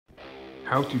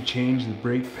How to change the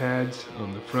brake pads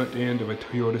on the front end of a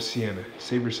Toyota Sienna.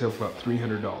 Save yourself about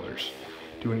 $300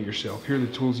 doing it yourself. Here are the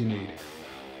tools you need.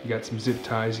 You got some zip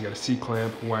ties, you got a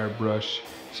C-clamp, wire brush,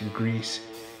 some grease,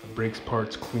 a brakes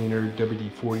parts cleaner,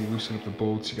 WD-40, loosen up the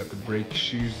bolts. You got the brake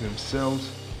shoes themselves,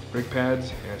 brake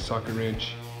pads, and a socket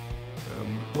wrench,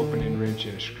 open-end wrench,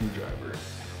 and a screwdriver.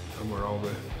 Are all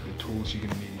the tools you can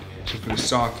need. So for the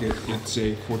socket, it's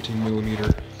a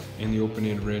 14mm, and the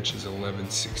open-end wrench is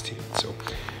 11/16. So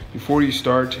before you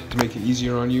start, to make it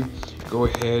easier on you, go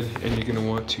ahead and you're going to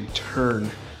want to turn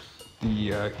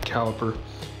the caliper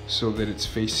so that it's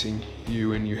facing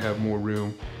you and you have more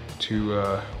room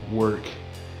to work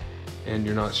and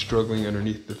you're not struggling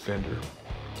underneath the fender.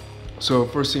 So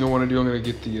first thing I want to do, I'm going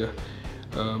to get the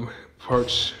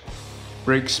parts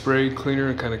brake spray cleaner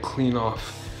and kind of clean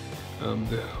off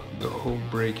the whole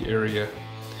brake area.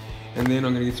 And then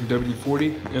I'm going to get some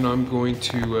WD-40 and I'm going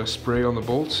to spray on the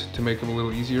bolts to make them a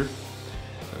little easier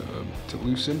to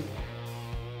loosen.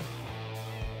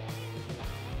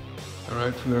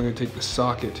 Alright, from there I'm going to take the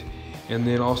socket, and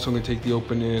then also I'm going to take the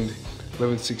open end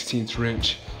 11/16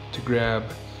 wrench to grab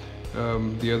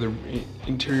the other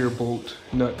interior bolt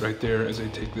nut right there as I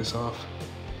take this off.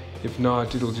 If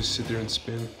not, it'll just sit there and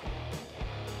spin.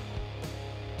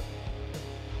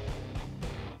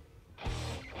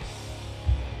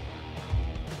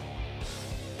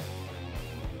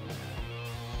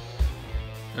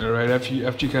 Alright,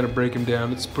 after you kind of break them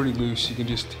down, it's pretty loose. You can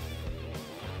just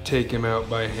take them out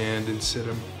by hand and set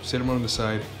them on the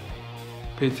side.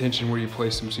 Pay attention where you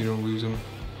place them so you don't lose them.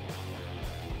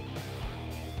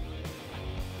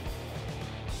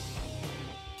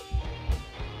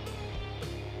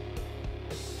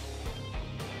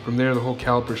 From there, the whole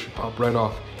caliper should pop right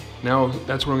off. Now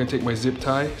that's where I'm going to take my zip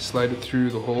tie, slide it through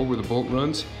the hole where the bolt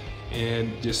runs,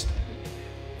 and just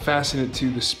fasten it to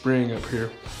the spring up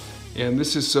here. And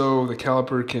this is so the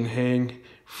caliper can hang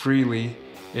freely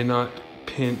and not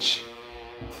pinch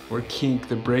or kink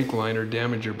the brake line or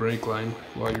damage your brake line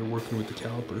while you're working with the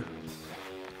caliper.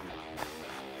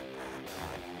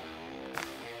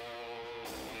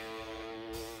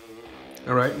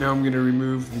 Alright, now I'm going to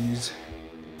remove these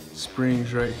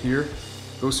springs right here.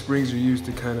 Those springs are used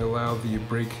to kind of allow the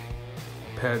brake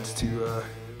pads to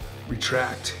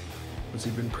retract once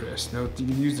they've been pressed. Now you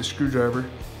can use the screwdriver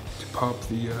to pop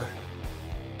the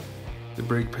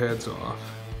brake pads off.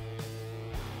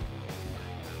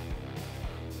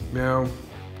 Now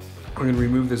I'm going to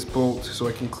remove this bolt so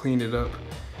I can clean it up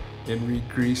and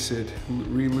re-grease it,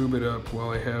 re-lube it up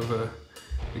while I have the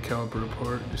caliper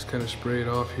apart. Just kind of spray it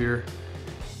off here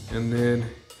and then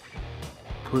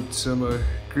put some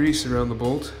grease around the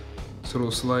bolt so it'll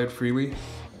slide freely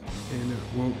and it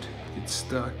won't get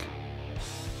stuck.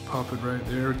 Pop it right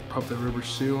there, pop that rubber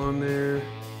seal on there.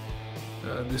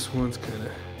 This one's kind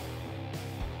of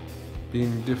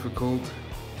being difficult.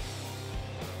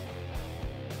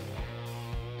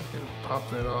 And pop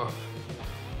that off.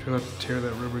 Try not to tear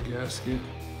that rubber gasket,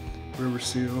 rubber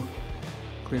seal.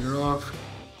 Clean her off.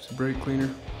 It's a brake cleaner.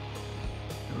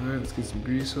 Alright, let's get some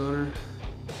grease on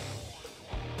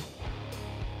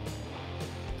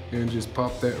her. And just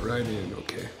pop that right in,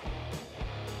 okay.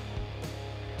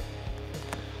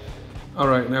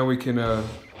 Alright, now we can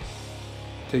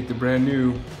take the brand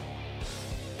new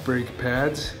brake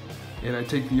pads, and I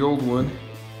take the old one,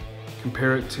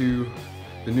 compare it to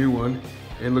the new one,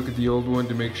 and look at the old one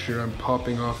to make sure I'm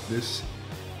popping off this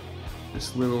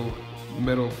little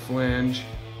metal flange.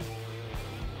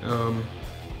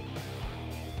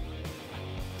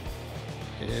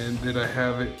 And that I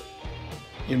have it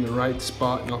in the right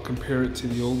spot, and I'll compare it to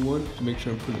the old one to make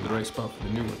sure I'm putting it in the right spot for the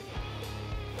new one.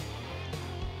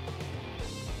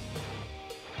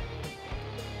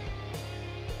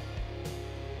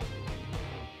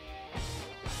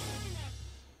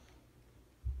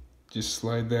 Just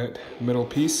slide that metal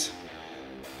piece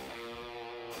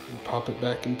and pop it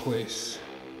back in place.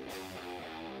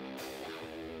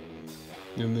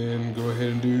 And then go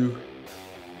ahead and do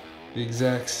the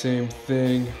exact same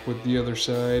thing with the other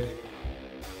side.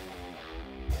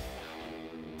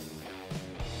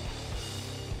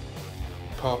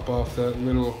 Pop off that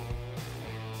little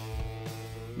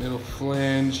metal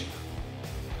flange.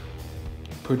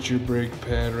 Put your brake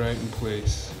pad right in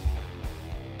place.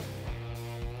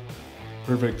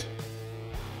 Perfect.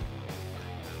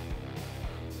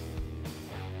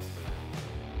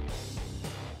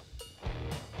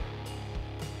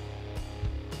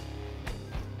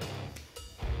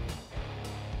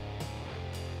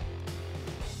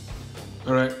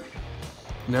 All right,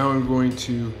 now I'm going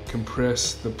to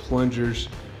compress the plungers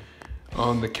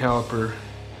on the caliper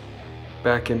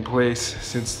back in place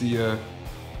since the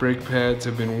brake pads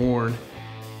have been worn,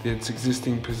 its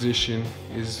existing position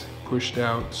is pushed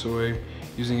out, so I'm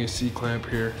using a C-clamp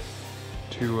here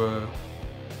to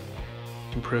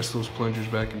compress those plungers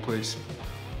back in place.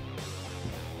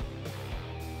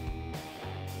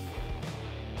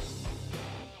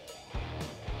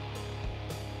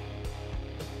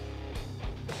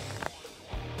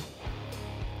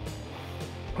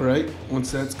 Alright,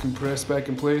 once that's compressed back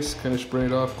in place, kind of spray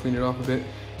it off, clean it off a bit,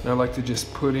 and I like to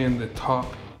just put in the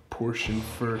top portion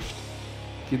first.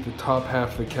 Get the top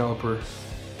half of the caliper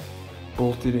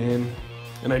bolted in.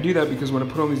 And I do that because when I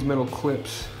put on these metal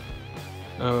clips,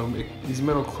 these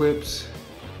metal clips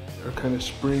are kind of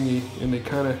springy and they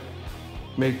kind of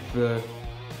make the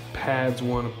pads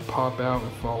want to pop out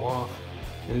and fall off.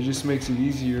 And it just makes it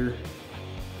easier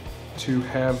to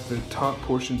have the top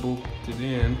portion bolted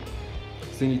in.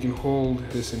 Then you can hold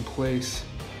this in place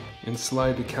and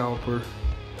slide the caliper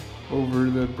over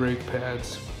the brake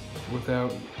pads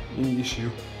without any issue.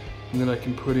 And then I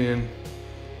can put in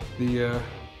the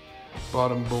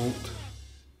bottom bolt.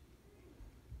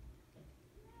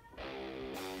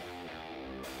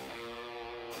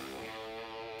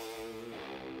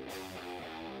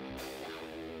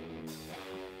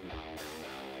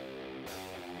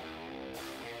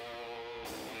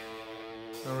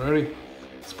 Alrighty,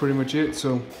 that's pretty much it.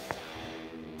 So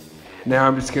now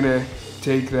I'm just gonna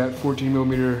take that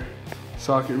 14mm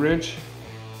socket wrench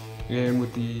and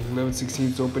with the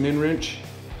 11/16 open end wrench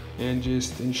and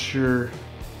just ensure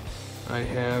I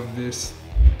have this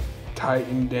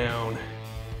tightened down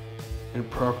and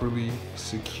properly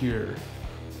secure.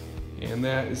 And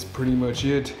that is pretty much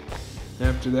it.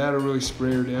 After that, I'll really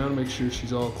spray her down, make sure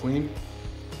she's all clean,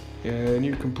 and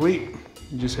you're complete.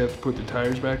 You just have to put the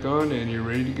tires back on and you're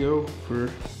ready to go for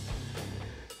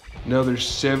another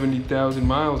 70,000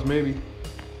 miles maybe.